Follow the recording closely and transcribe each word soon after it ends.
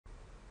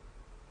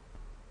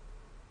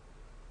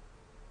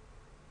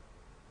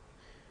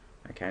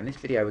Okay, in this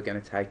video we're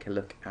going to take a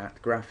look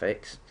at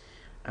graphics,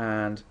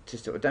 and to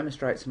sort of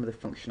demonstrate some of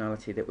the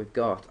functionality that we've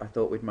got, I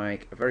thought we'd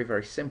make a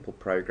very simple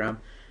program,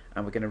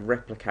 and we're going to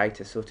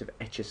replicate a sort of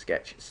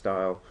Etch-a-Sketch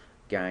style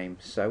game.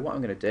 So what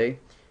I'm going to do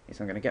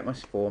is I'm going to get my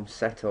form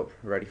set up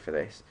ready for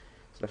this.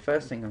 So the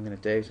first thing I'm going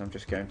to do is I'm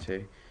just going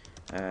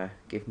to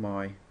give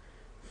my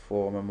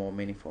form a more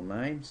meaningful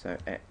name, so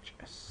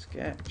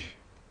Etch-a-Sketch.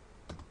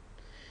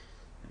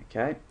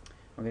 Okay,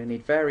 I'm going to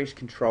need various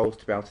controls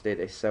to be able to do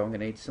this, so I'm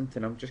going to need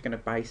something. I'm just going to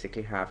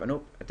basically have an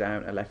up, a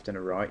down, a left and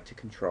a right to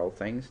control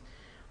things.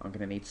 I'm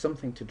going to need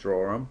something to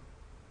draw on.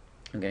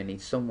 I'm going to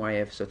need some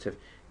way of sort of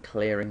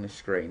clearing the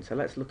screen. So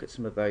let's look at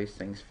some of those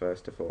things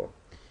first of all.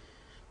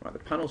 Right, the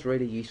panel's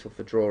really useful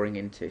for drawing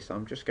into, so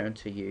I'm just going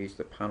to use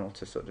the panel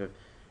to sort of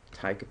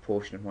take a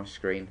portion of my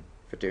screen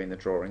for doing the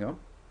drawing on.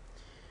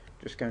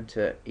 Just going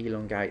to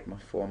elongate my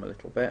form a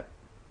little bit,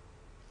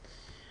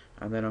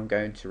 and then I'm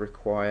going to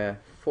require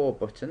 4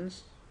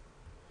 buttons,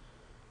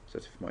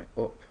 sort of my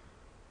up,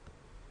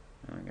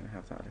 and I'm going to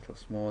have that a little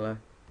smaller,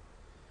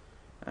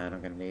 and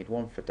I'm going to need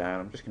 1 for down.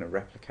 I'm just going to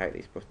replicate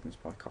these buttons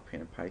by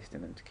copying and pasting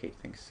them to keep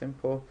things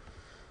simple.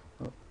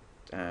 Up,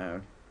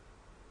 down,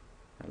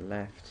 a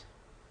left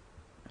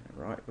and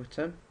a right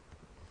button.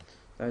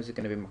 Those are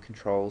going to be my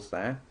controls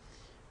there,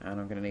 and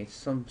I'm going to need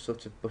some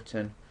sort of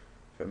button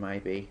for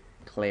maybe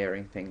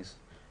clearing things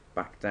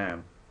back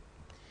down.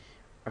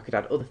 I could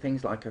add other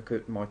things, like I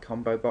could my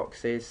combo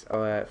boxes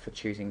for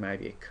choosing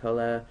maybe a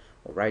colour,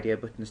 or radio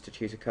buttons to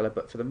choose a colour,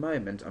 but for the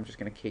moment I'm just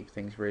going to keep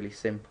things really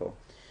simple.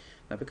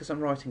 Now, because I'm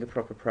writing a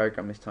proper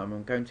program this time,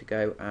 I'm going to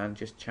go and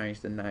just change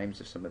the names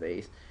of some of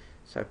these.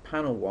 So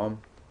panel 1,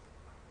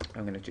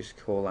 I'm going to just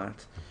call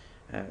that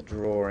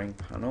drawing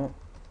panel,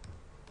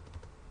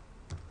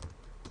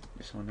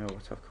 just so I know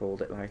what I've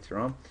called it later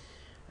on.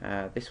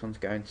 This one's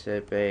going to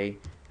be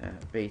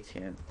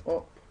BTN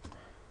up.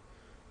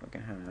 We're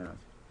going to have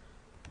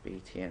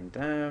BTN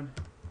down,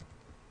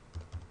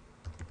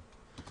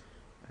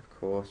 of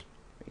course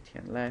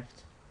BTN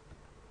left,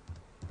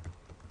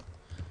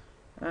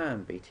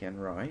 and BTN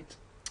right.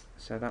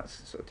 So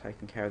that's sort of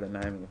taking care of the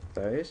naming of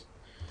those.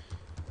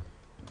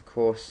 Of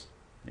course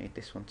I need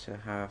this one to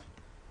have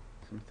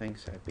something,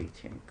 so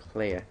BTN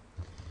clear.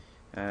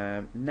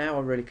 Now I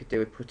really could do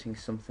with putting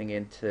something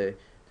in to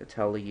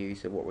tell the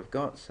user what we've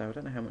got. So I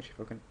don't know how much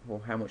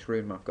how much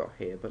room I've got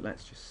here, but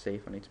let's just see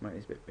if I need to make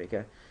this a bit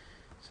bigger.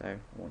 So I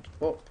want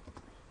up.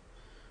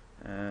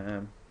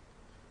 I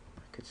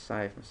could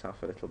save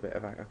myself a little bit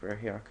of aggro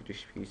here. I could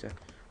just use a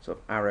sort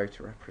of arrow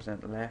to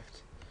represent the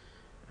left,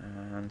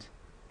 and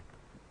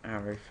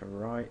arrow for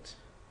right,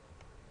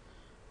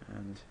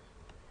 and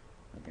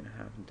I'm going to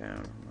have down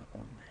on that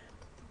one.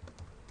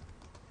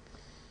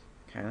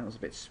 Okay, that was a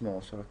bit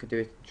small, so I could do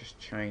it just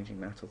changing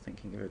that or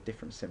thinking of a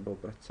different symbol,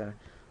 but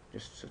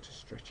just sort of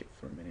stretch it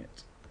for a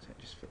minute so it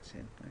just fits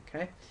in.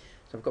 Okay,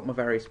 so I've got my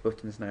various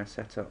buttons now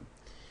set up.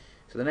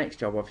 So the next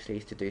job obviously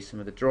is to do some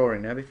of the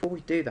drawing. Now before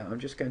we do that, I'm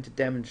just going to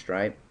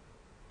demonstrate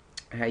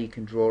how you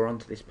can draw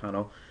onto this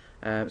panel.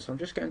 So I'm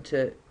just going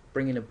to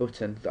bring in a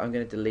button that I'm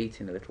going to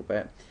delete in a little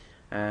bit,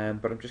 but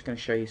I'm just going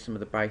to show you some of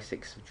the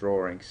basics of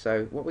drawing.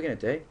 So what we're going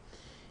to do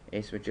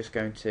is we're just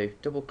going to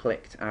double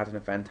click to add an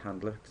event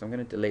handler, because I'm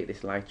going to delete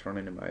this later on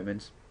in a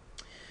moment.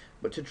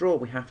 But to draw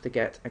we have to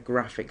get a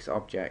graphics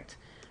object,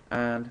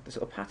 and the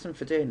sort of pattern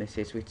for doing this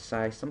is we'd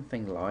say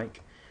something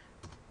like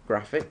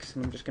graphics,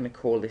 and I'm just going to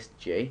call this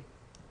G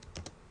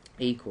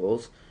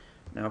equals,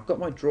 now I've got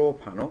my draw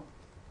panel,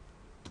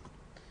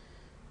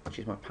 which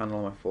is my panel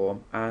on my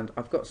form, and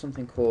I've got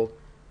something called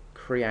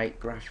create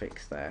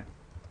graphics there.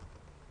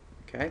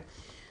 Okay,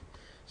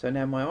 so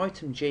now my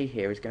item G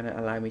here is going to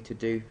allow me to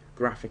do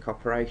graphic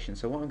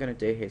operations. So what I'm going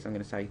to do here is I'm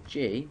going to say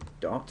G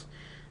dot,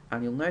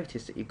 and you'll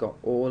notice that you've got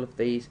all of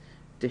these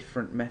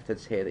different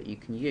methods here that you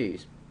can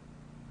use.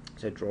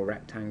 So draw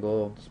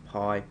rectangle,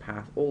 pie,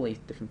 path, all these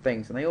different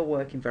things, and they all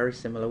work in very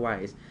similar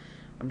ways.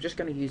 I'm just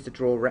going to use the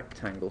draw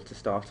rectangle to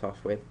start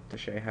off with to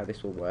show you how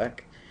this will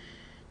work.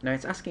 Now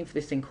it's asking for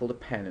this thing called a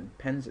pen, and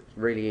pens are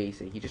really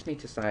easy. You just need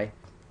to say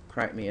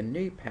create me a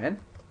new pen,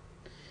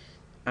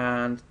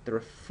 and there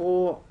are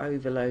 4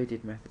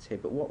 overloaded methods here,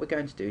 but what we're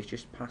going to do is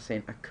just pass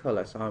in a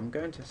colour. So I'm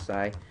going to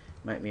say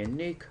make me a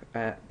new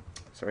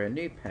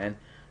pen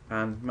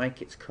and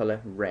make its colour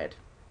red.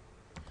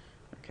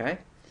 Okay,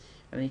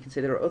 and then you can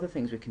see there are other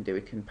things we can do.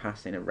 We can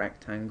pass in a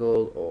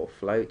rectangle or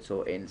floats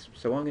or ints.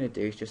 So what I'm going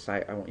to do is just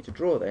say I want you to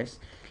draw this.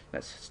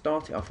 Let's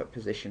start it off at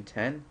position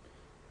 10,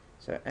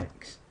 so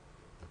X,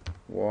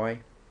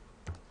 Y,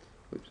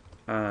 oops,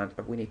 and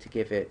we need to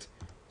give it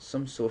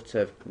some sort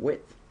of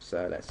width,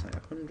 so let's say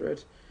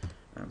 100,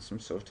 and some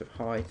sort of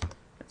height,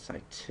 let's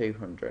say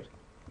 200.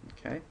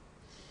 Okay,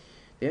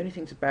 the only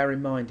thing to bear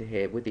in mind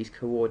here with these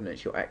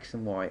coordinates, your X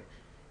and Y,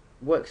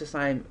 works the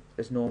same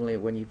as normally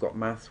when you've got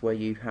maths, where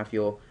you have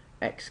your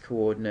X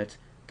coordinate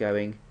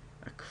going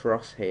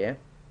across here,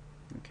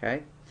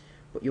 okay,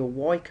 but your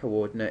Y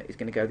coordinate is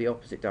going to go the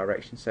opposite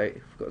direction. So if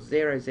we've got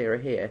 0, 0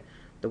 here,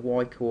 the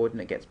Y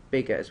coordinate gets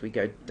bigger as we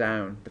go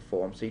down the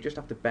form, so you just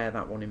have to bear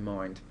that one in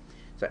mind.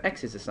 So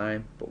X is the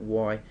same, but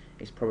Y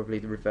is probably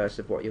the reverse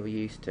of what you're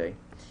used to.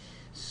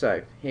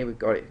 So here we've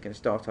got it. It's going to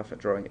start off at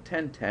drawing at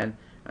 1010,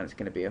 and it's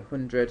going to be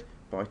 100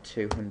 by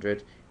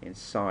 200 in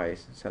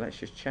size. So let's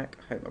just check.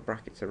 I hope my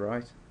brackets are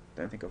right.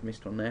 Don't think I've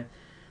missed one there.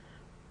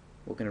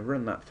 We're going to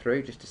run that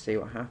through just to see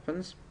what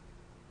happens.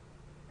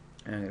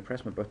 And I'm going to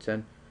press my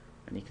button,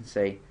 and you can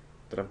see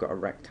that I've got a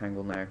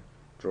rectangle now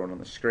drawn on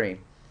the screen.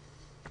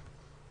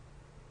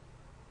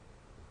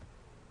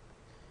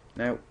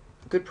 Now,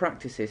 good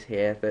practice is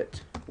here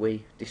that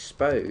we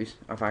dispose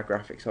of our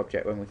graphics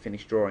object when we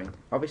finish drawing.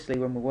 Obviously,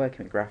 when we're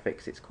working with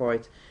graphics,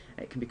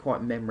 it can be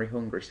quite memory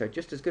hungry. So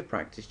just as good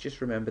practice,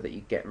 just remember that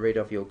you get rid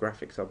of your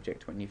graphics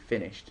object when you've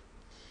finished.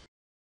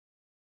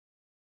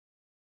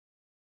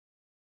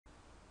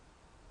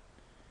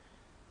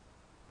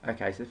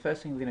 Okay, so the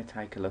first thing we're going to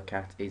take a look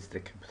at is the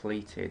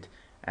completed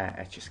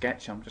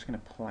Etch-a-Sketch. I'm just going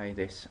to play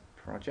this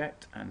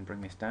project and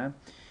bring this down.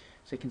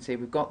 So you can see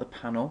we've got the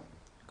panel,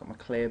 I've got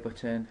my clear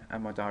button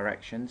and my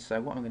directions. So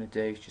what I'm going to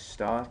do is just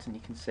start, and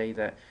you can see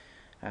that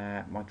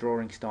my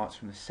drawing starts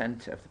from the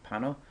centre of the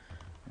panel,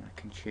 and I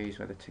can choose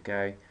whether to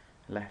go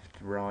left,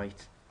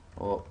 right,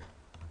 up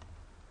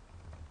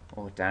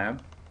or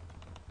down,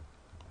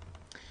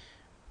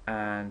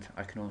 and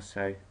I can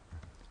also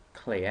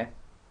clear,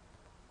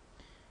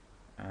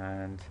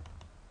 and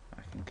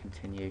I can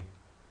continue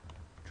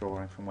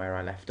drawing from where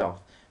I left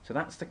off. So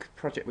that's the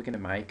project we're going to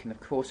make, and of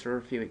course there are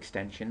a few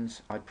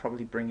extensions. I'd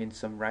probably bring in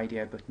some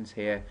radio buttons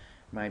here,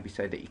 maybe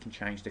so that you can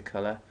change the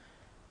colour.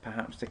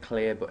 Perhaps the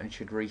clear button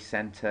should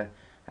recenter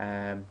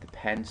the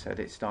pen so that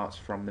it starts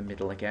from the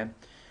middle again.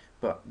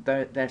 But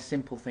they're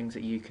simple things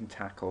that you can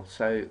tackle.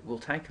 So we'll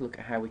take a look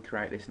at how we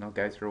create this, and I'll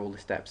go through all the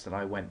steps that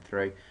I went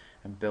through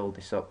and build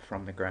this up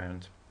from the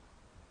ground.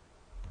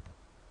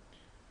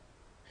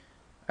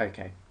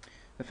 Okay,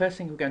 the first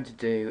thing we're going to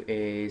do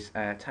is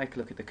take a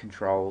look at the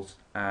controls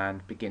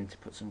and begin to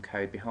put some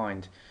code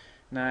behind.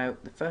 Now,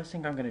 the first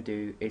thing I'm going to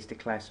do is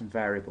declare some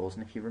variables,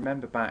 and if you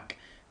remember back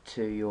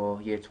to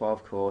your Year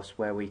 12 course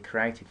where we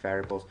created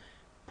variables,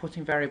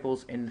 putting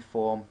variables in the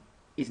form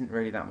isn't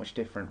really that much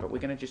different, but we're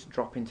going to just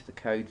drop into the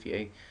code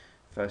view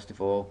first of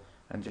all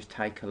and just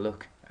take a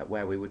look at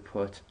where we would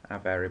put our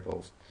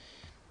variables.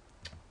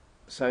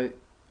 So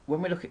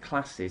when we look at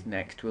classes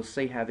next, we'll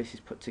see how this is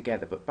put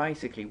together, but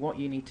basically what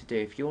you need to do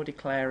if you're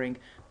declaring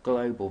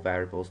global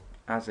variables,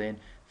 as in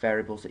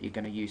variables that you're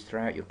going to use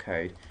throughout your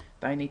code,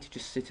 they need to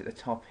just sit at the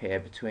top here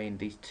between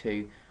these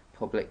two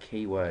public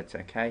keywords,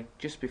 okay,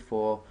 just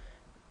before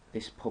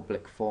this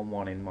public form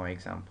 1 in my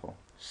example.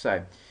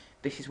 So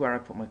this is where I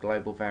put my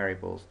global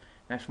variables.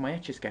 Now for my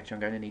Etch-a-Sketch I'm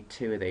going to need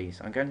two of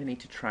these. I'm going to need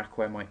to track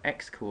where my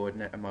X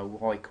coordinate and my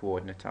Y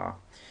coordinate are.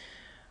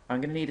 I'm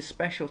going to need a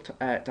special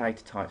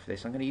data type for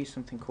this. I'm going to use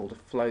something called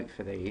a float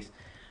for these,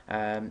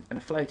 and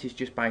a float is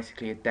just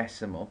basically a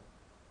decimal,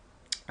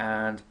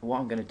 and what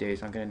I'm going to do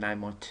is I'm going to name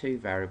my two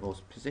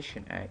variables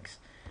position X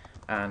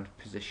and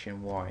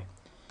position Y.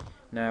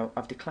 Now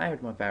I've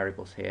declared my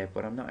variables here,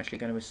 but I'm not actually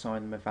going to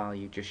assign them a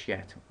value just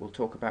yet. We'll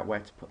talk about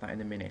where to put that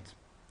in a minute.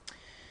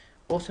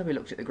 Also, we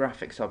looked at the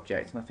graphics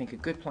object, and I think a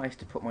good place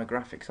to put my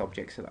graphics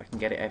object so that I can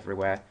get it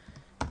everywhere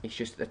is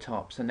just at the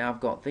top. So now I've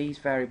got these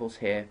variables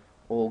here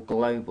all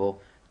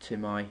global to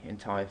my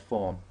entire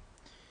form.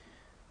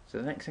 So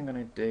the next thing I'm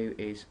going to do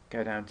is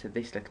go down to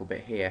this little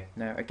bit here.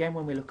 Now again,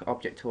 when we look at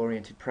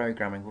object-oriented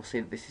programming, we'll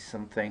see that this is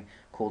something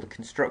called a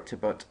constructor,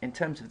 but in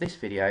terms of this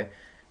video,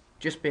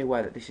 just be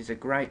aware that this is a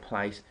great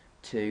place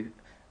to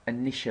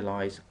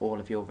initialize all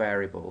of your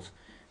variables.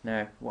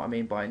 Now what I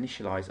mean by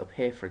initialize, up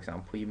here for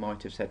example, you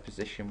might have said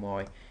position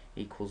Y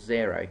equals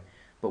 0,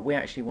 but we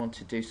actually want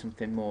to do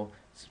something more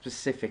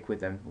specific with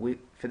them.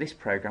 For this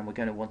program we're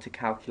going to want to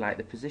calculate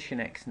the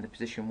position X and the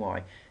position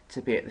Y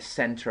to be at the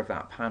center of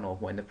that panel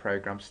when the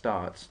program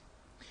starts.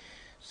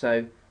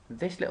 So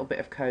this little bit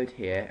of code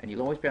here, and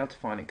you'll always be able to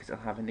find it because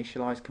it'll have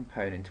initialized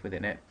component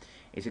within it,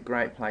 is a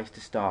great place to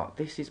start.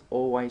 This is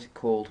always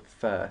called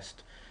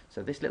first,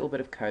 so this little bit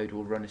of code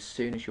will run as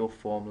soon as your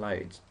form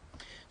loads.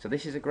 So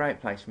this is a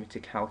great place for me to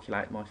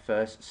calculate my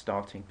first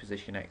starting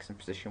position X and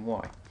position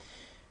Y.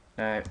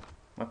 Now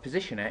my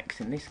position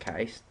X in this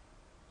case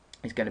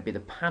is going to be the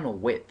panel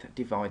width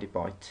divided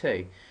by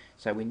 2.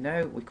 So we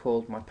know we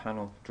called my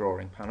panel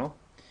drawing panel,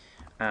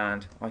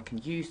 and I can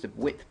use the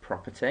width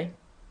property,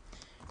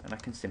 and I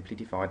can simply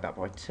divide that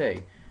by 2,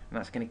 and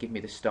that's going to give me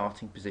the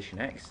starting position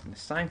X. And the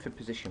same for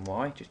position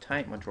Y. Just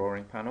take my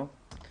drawing panel,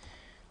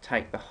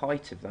 take the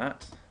height of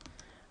that,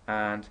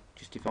 and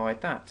just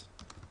divide that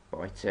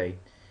by 2.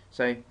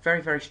 So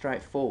very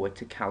straightforward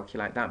to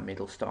calculate that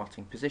middle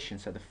starting position.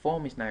 So the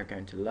form is now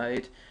going to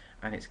load,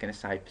 and it's going to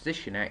say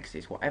position X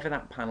is whatever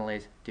that panel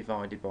is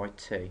divided by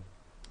 2.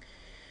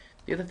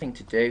 The other thing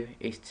to do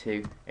is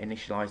to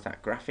initialize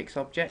that graphics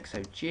object.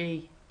 So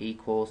G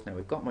equals, now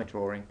we've got my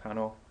drawing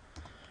panel,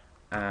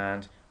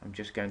 and I'm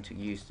just going to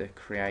use the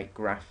create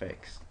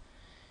graphics.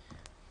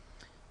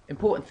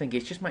 Important thing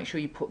is just make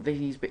sure you put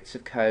these bits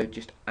of code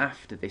just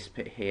after this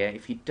bit here.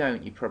 If you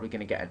don't, you're probably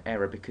going to get an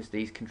error because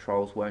these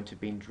controls won't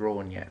have been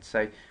drawn yet.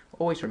 So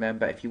always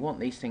remember, if you want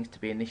these things to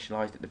be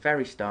initialized at the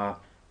very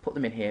start, put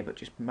them in here, but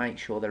just make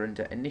sure they're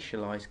under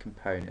initialized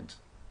components.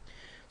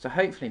 So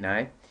hopefully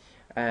now,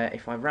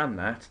 if I ran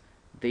that,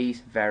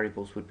 these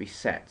variables would be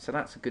set. So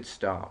that's a good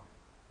start.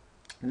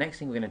 The next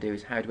thing we're going to do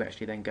is how do we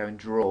actually then go and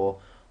draw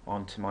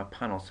onto my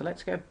panel. So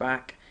let's go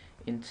back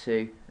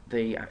into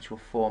the actual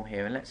form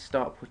here and let's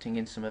start putting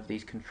in some of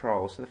these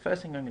controls. So the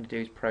first thing I'm going to do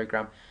is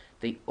program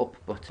the up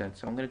button.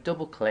 So I'm going to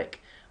double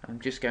click and I'm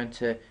just going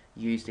to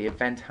use the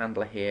event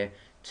handler here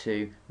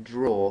to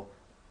draw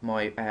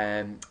my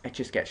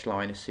Etch-a-Sketch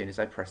line as soon as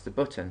I press the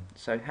button.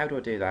 So how do I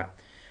do that?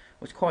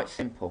 Well, it's quite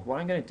simple. What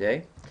I'm going to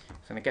do is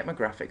I'm going to get my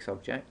graphics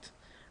object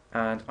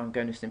and I'm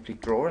going to simply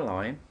draw a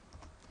line.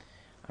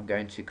 I'm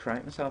going to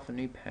create myself a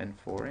new pen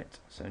for it,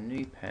 so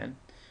new pen,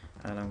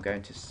 and I'm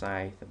going to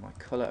say that my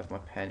colour of my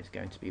pen is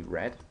going to be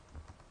red,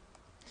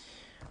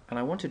 and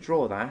I want to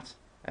draw that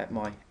at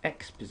my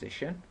X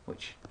position,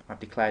 which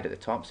I've declared at the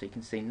top, so you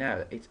can see now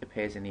that it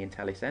appears in the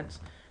IntelliSense.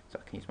 So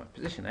I can use my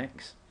position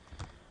X,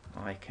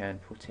 I can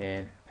put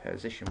in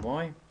position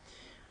Y,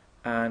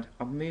 and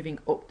I'm moving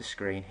up the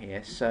screen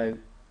here, so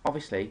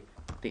obviously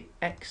the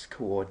X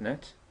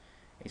coordinate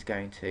is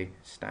going to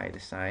stay the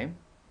same,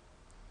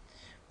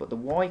 but the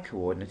Y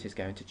coordinate is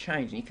going to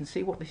change, and you can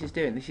see what this is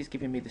doing. This is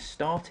giving me the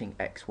starting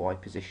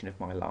XY position of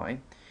my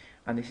line,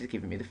 and this is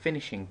giving me the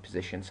finishing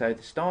position. So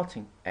the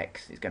starting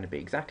X is going to be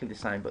exactly the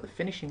same, but the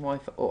finishing Y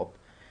for up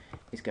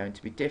is going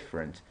to be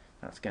different.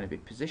 That's going to be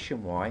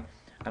position Y,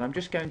 and I'm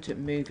just going to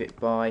move it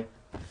by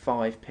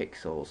 5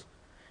 pixels.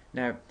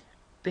 Now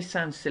this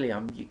sounds silly,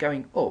 I'm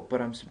going up but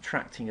I'm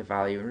subtracting a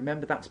value, and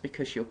remember that's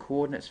because your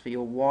coordinates for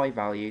your Y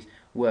values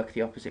work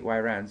the opposite way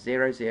around.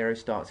 0, 0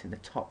 starts in the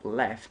top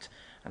left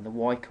and the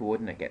Y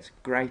coordinate gets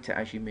greater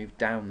as you move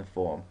down the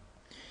form.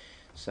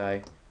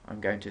 So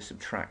I'm going to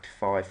subtract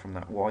 5 from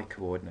that Y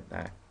coordinate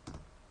there.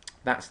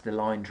 That's the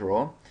line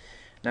drawn.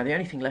 Now the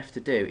only thing left to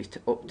do is to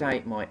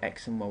update my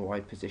X and my Y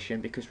position,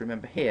 because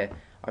remember here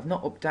I've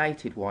not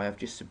updated Y, I've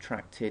just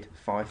subtracted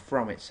 5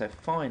 from it. So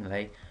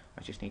finally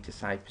I just need to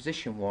say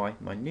position Y,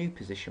 my new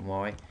position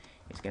Y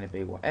is going to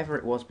be whatever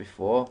it was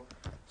before,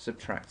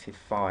 subtracted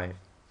 5.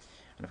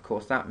 And of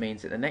course that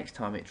means that the next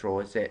time it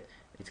draws it,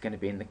 it's going to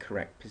be in the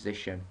correct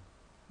position.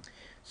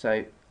 So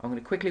I'm going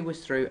to quickly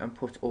whiz through and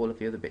put all of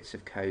the other bits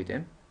of code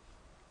in,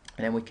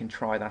 and then we can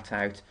try that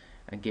out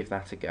and give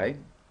that a go.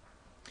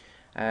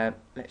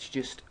 Let's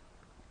just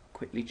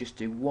quickly just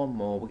do one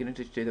more. We're going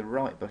to just do the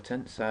right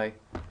button, so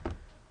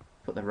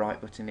put the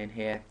right button in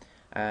here.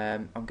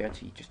 I'm going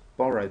to just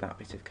borrow that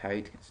bit of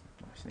code. It's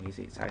nice and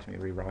easy, it saves me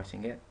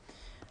rewriting it.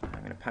 I'm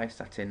going to paste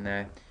that in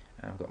there.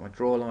 I've got my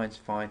draw lines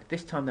fine.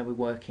 This time then we're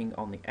working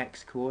on the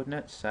X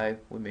coordinates, so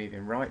we're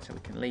moving right, so we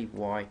can leave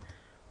Y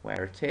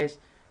where it is,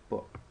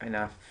 but in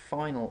our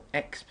final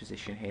X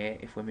position here,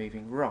 if we're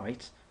moving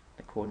right,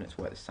 the coordinates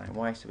work the same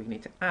way, so we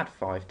need to add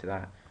 5 to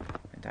that,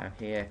 and down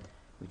here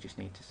we just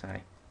need to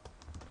say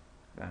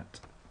that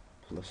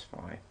plus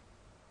 5.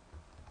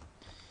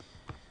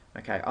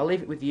 Okay, I'll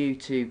leave it with you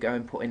to go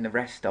and put in the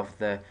rest of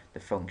the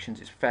functions.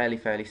 It's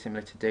fairly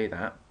similar to do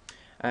that.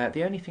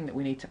 The only thing that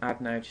we need to add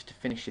now, just to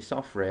finish this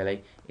off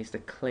really, is the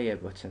clear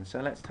button.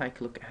 So let's take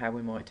a look at how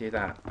we might do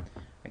that.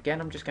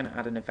 Again, I'm just going to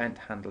add an event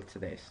handler to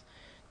this.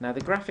 Now the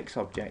graphics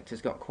object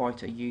has got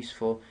quite a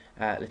useful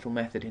little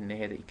method in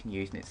here that you can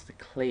use, and it's the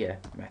clear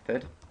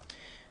method.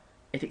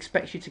 It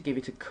expects you to give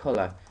it a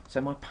colour. So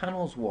my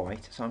panel's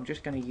white, so I'm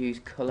just going to use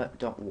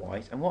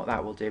colour.white, and what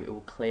that will do, it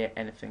will clear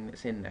anything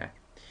that's in there.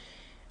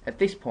 At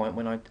this point,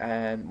 when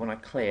I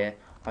clear,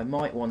 I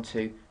might want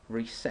to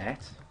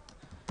reset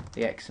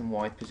the X and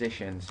Y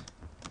positions,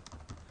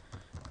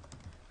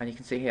 and you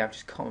can see here I've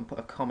just put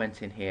a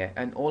comment in here,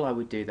 and all I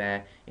would do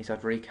there is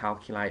I'd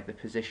recalculate the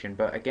position,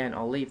 but again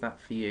I'll leave that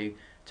for you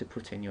to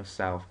put in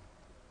yourself.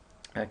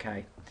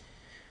 Okay,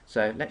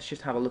 so let's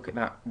just have a look at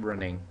that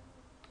running.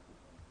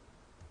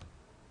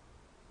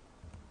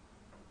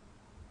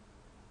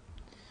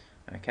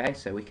 Okay,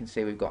 so we can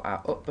see we've got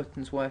our up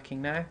buttons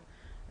working now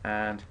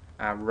and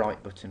our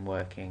right button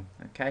working.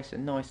 Okay, so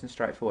nice and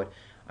straightforward.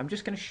 I'm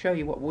just going to show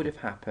you what would have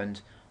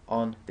happened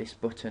on this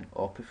button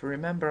up. If you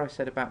remember, I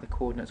said about the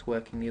coordinates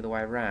working the other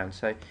way around,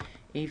 so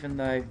even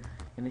though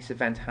in this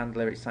event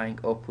handler it's saying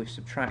up, we've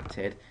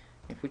subtracted,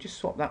 if we just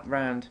swap that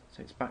round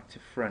so it's back to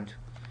front,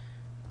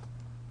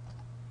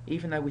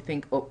 even though we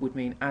think up would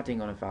mean adding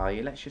on a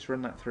value, let's just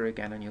run that through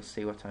again and you'll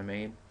see what I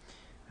mean.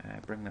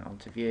 Bring that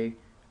onto view,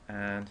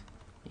 and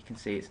you can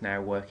see it's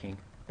now working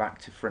back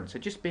to front, so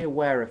just be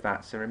aware of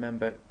that. So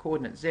remember,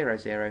 coordinate 0,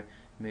 0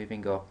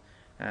 moving up,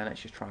 and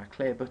let's just try a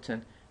clear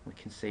button. We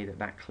can see that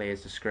that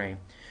clears the screen.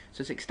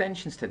 So as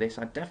extensions to this,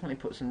 I definitely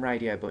put some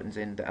radio buttons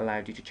in that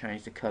allowed you to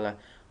change the colour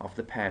of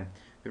the pen.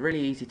 They're really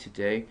easy to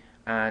do,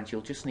 and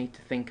you'll just need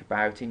to think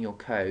about in your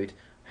code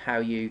how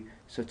you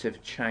sort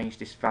of change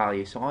this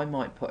value. So I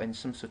might put in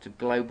some sort of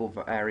global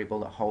variable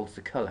that holds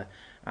the colour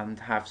and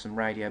have some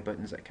radio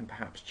buttons that can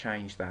perhaps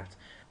change that.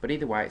 But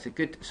either way, it's a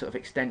good sort of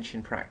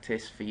extension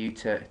practice for you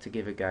to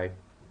give a go.